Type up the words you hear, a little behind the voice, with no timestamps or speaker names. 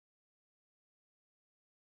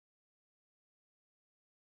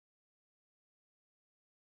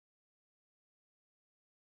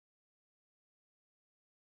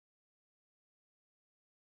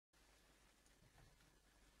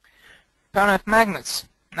Permanent magnets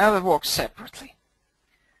never work separately.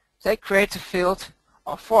 They create a field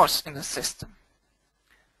or force in the system.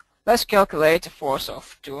 Let's calculate the force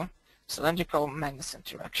of two cylindrical magnets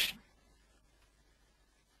interaction.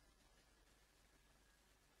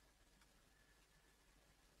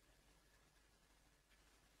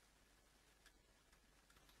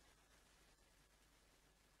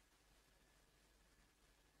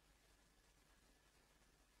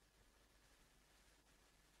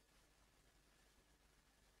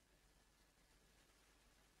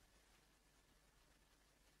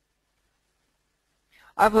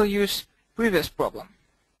 I will use previous problem.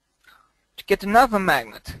 To get another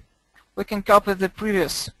magnet, we can copy the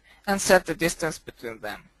previous and set the distance between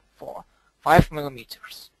them for 5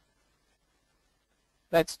 mm.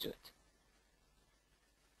 Let's do it.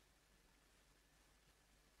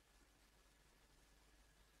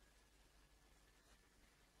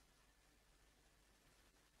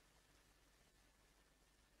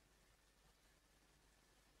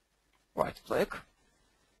 Right-click,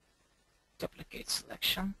 duplicate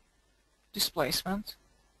selection, displacement,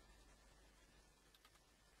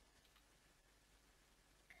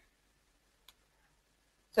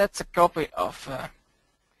 that's a copy of a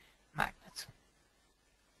magnet.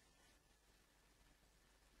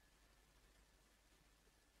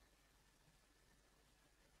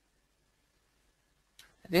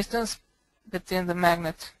 The distance between the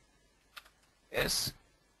magnet is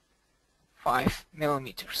 5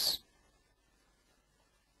 mm.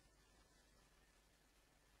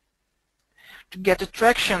 To get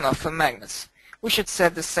attraction of the magnets, we should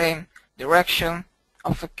set the same direction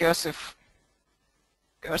of a cursive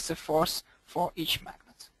force for each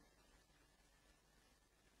magnet.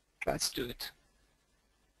 Let's do it.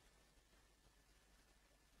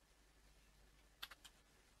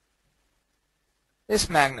 This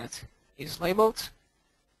magnet is labeled.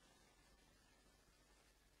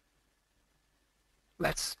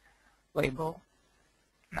 Let's label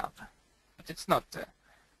another, but it's not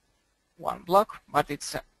one block, but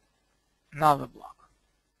it's another block.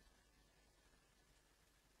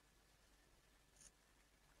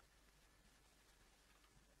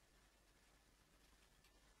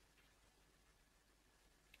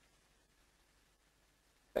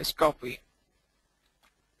 Let's copy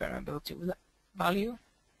permeability value.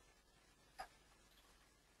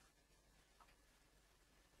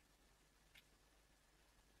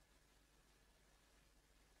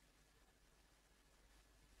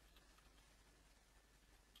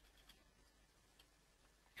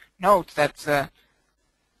 Note that the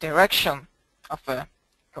direction of the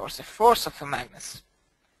coercive force of the magnets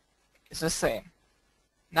is the same.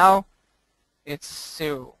 Now it's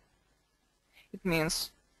 0. It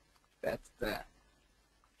means that the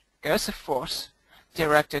coercive force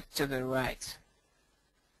directed to the right.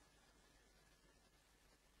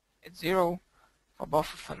 It's 0 for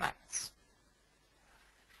both of the magnets.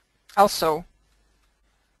 Also,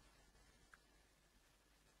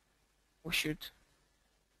 we should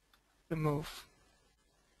remove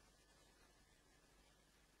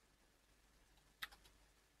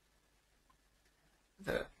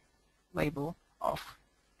the label of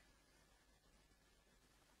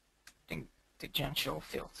the tangential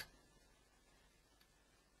field.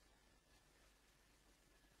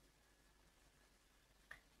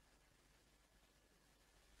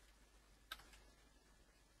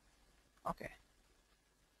 Okay.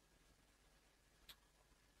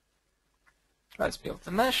 Let's build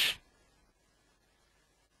the mesh.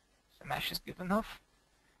 The mesh is good enough.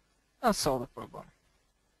 And solve the problem.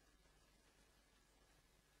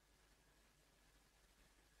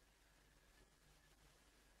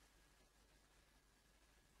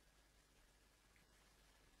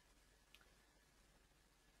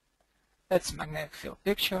 That's magnetic field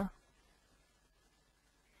picture.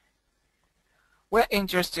 We're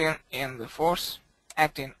interested in the force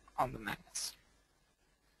acting on the magnets.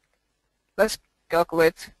 Let's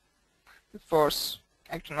calculate the force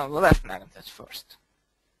acting on the left magnet at first.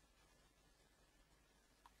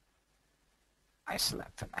 I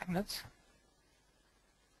select the magnet.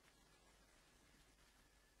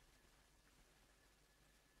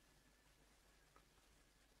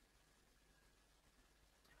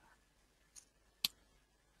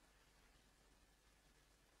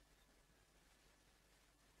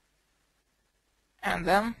 And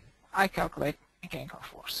then I calculate mechanical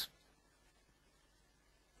force.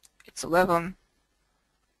 It's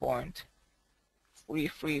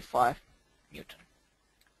 11.335 Newton.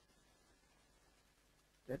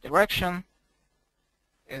 The direction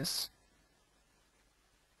is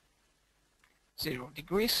 0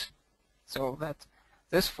 degrees, so that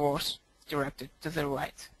this force is directed to the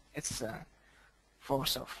right. its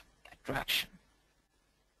force of attraction.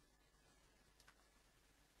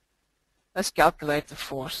 Let's calculate the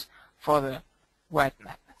force for the white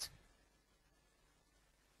magnet.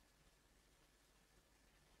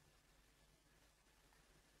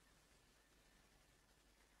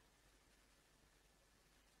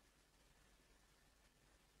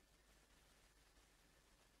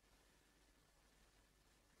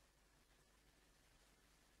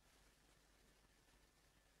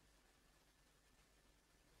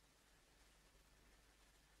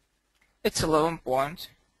 It's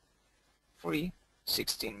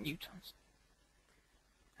 11.316 newtons.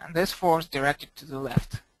 And this force directed to the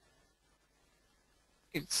left.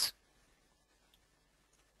 Its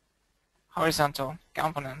horizontal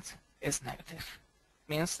component is negative.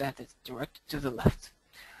 Means that it's directed to the left.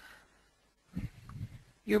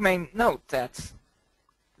 You may note that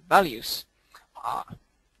the values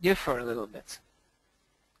differ a little bit.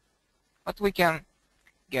 But we can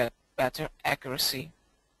get better accuracy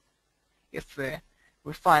if we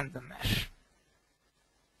refine the mesh.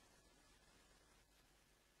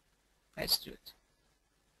 Let's do it.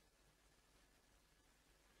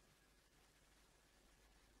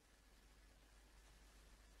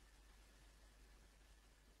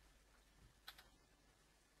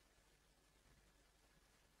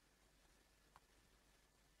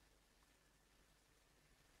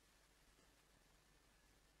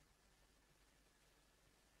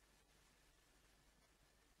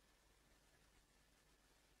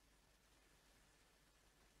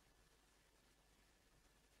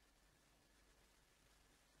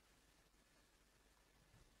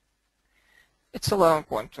 It's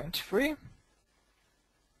 11.23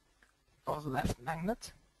 for the left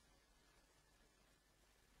magnet.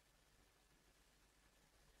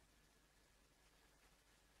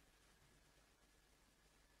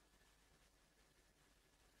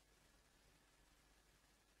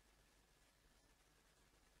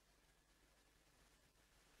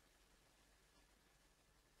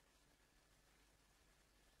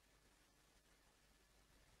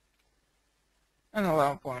 And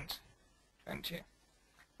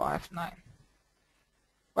 11.259.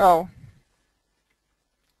 Well,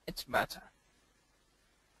 it's better.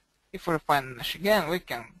 If we refine the mesh again, we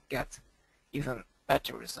can get even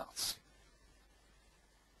better results.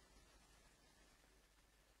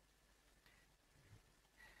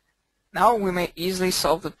 Now we may easily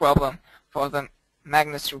solve the problem for the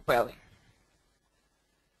magnets repelling.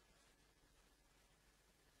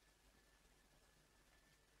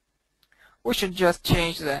 We should just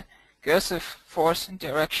change the coercive force and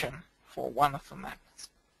direction for one of the magnets.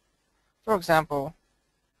 For example,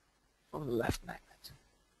 for the left magnet.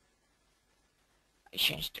 I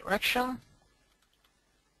change direction.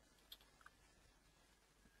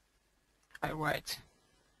 I write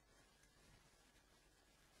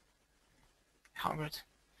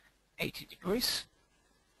 180 degrees.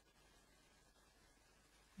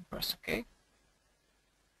 Press OK.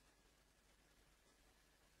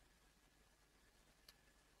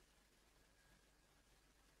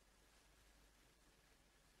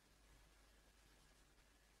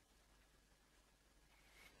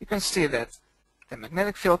 You can see that the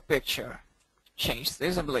magnetic field picture changed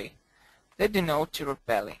visibly. They denote to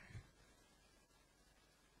repelling.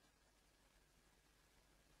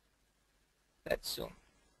 Let's zoom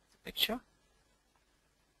the picture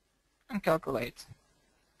and calculate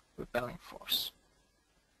repelling force.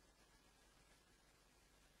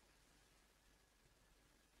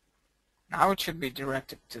 Now it should be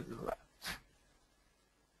directed to the left.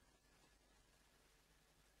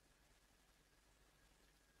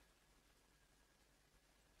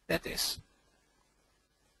 That is,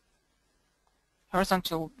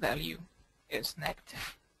 horizontal value is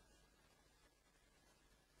negative.